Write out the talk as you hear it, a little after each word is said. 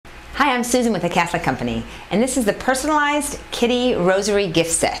Hi, I'm Susan with the Catholic Company, and this is the personalized Kiddie Rosary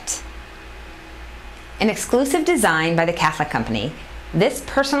gift set. An exclusive design by the Catholic Company, this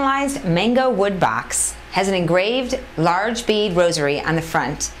personalized mango wood box has an engraved large bead rosary on the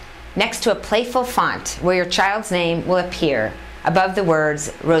front next to a playful font where your child's name will appear above the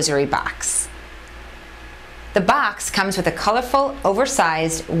words Rosary Box. The box comes with a colorful,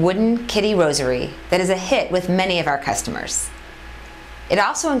 oversized wooden Kiddie Rosary that is a hit with many of our customers. It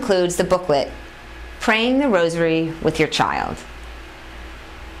also includes the booklet, Praying the Rosary with Your Child.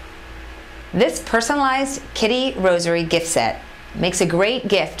 This personalized Kiddie Rosary gift set makes a great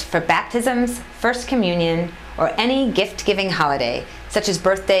gift for baptisms, First Communion, or any gift-giving holiday, such as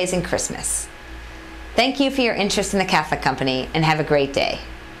birthdays and Christmas. Thank you for your interest in the Catholic Company, and have a great day.